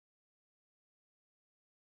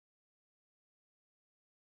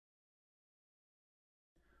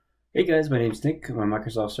Hey guys, my name is Nick. I'm a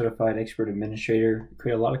Microsoft Certified Expert Administrator. I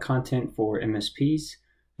create a lot of content for MSPs.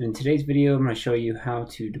 And in today's video, I'm going to show you how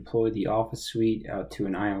to deploy the Office Suite out to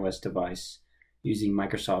an iOS device using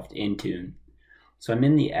Microsoft Intune. So I'm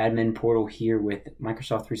in the admin portal here with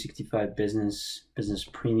Microsoft 365 Business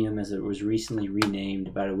Premium, as it was recently renamed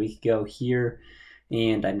about a week ago here.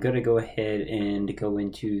 And I'm going to go ahead and go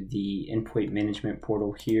into the endpoint management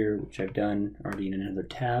portal here, which I've done already in another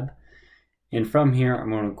tab. And from here,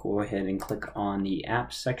 I'm going to go ahead and click on the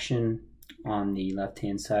apps section on the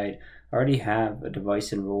left-hand side. I already have a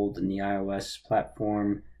device enrolled in the iOS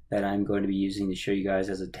platform that I'm going to be using to show you guys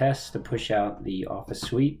as a test to push out the Office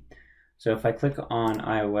Suite. So if I click on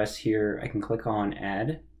iOS here, I can click on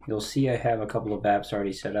Add. You'll see I have a couple of apps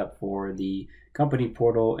already set up for the company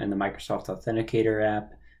portal and the Microsoft Authenticator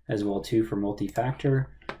app, as well too for multi-factor.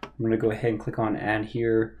 I'm going to go ahead and click on Add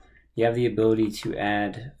here. You have the ability to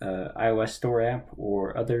add iOS store app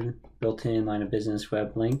or other built-in line of business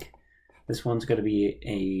web link. This one's going to be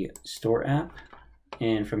a store app,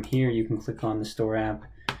 and from here you can click on the store app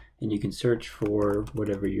and you can search for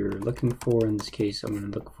whatever you're looking for. In this case, I'm going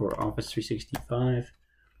to look for Office 365.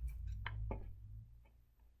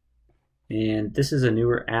 And this is a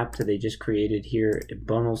newer app that they just created here. It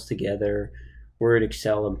bundles together Word,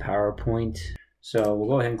 Excel, and PowerPoint. So we'll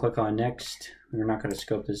go ahead and click on Next. We're not going to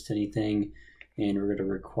scope this to anything, and we're going to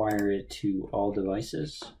require it to all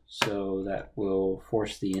devices. So that will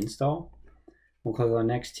force the install. We'll click on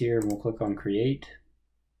Next here, and we'll click on Create.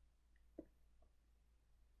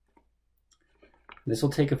 This will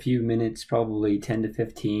take a few minutes, probably 10 to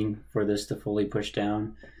 15, for this to fully push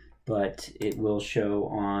down, but it will show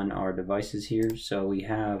on our devices here. So we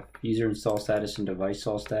have user install status and device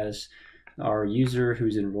install status. Our user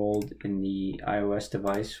who's enrolled in the iOS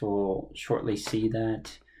device will shortly see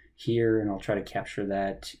that here, and I'll try to capture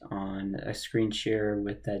that on a screen share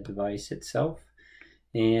with that device itself.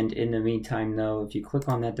 And in the meantime though, if you click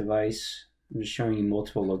on that device, I'm just showing you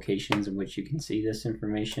multiple locations in which you can see this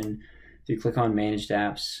information. If you click on Managed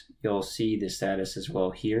Apps, you'll see the status as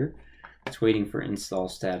well here. It's waiting for install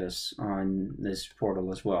status on this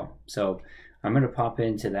portal as well. So I'm going to pop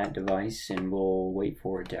into that device and we'll wait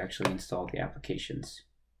for it to actually install the applications.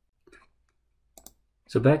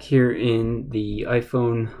 So back here in the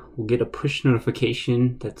iPhone, we'll get a push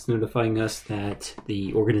notification that's notifying us that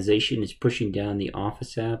the organization is pushing down the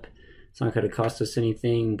Office app. It's not going to cost us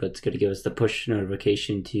anything, but it's going to give us the push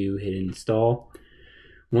notification to hit install.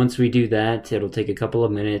 Once we do that, it'll take a couple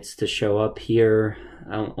of minutes to show up here.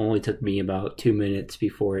 It only took me about 2 minutes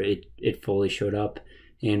before it fully showed up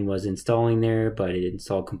and was installing there, but it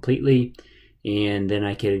installed completely. And then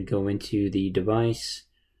I could go into the device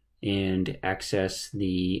and access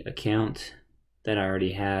the account that I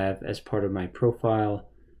already have as part of my profile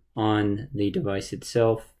on the device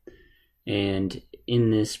itself. And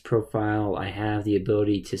in this profile, I have the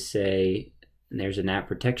ability to say there's an app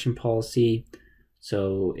protection policy.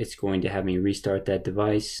 So it's going to have me restart that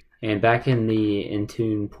device. And back in the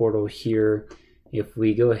Intune portal here, if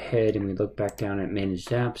we go ahead and we look back down at Managed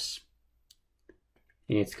Apps,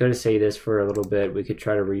 and it's going to say this for a little bit, we could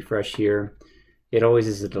try to refresh here. It always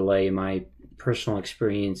is a delay in my personal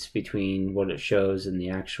experience between what it shows and the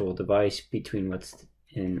actual device, between what's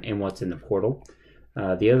in and what's in the portal.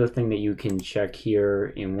 The other thing that you can check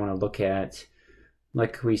here and want to look at,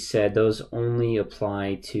 like we said, those only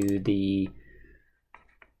apply to the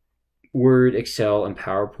Word, Excel, and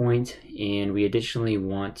PowerPoint, and we additionally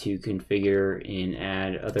want to configure and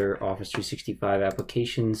add other Office 365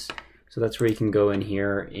 applications. So that's where you can go in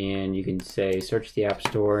here and you can say search the App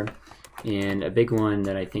Store, and a big one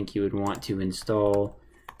that I think you would want to install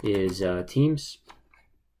is Teams.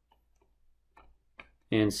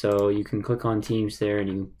 And so you can click on Teams there and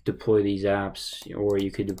you deploy these apps, or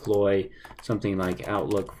you could deploy something like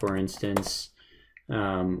Outlook, for instance,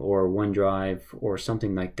 or OneDrive or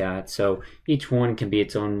something like that. So each one can be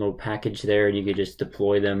its own little package there, and you could just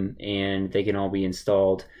deploy them and they can all be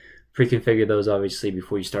installed. Pre-configure those obviously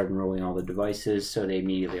before you start enrolling all the devices so they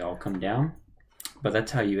immediately all come down. But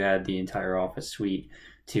that's how you add the entire Office Suite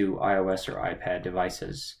to iOS or iPad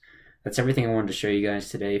devices. That's everything I wanted to show you guys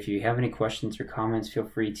today. If you have any questions or comments, feel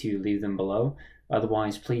free to leave them below.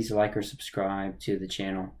 Otherwise, please like or subscribe to the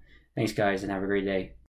channel. Thanks guys, and have a great day.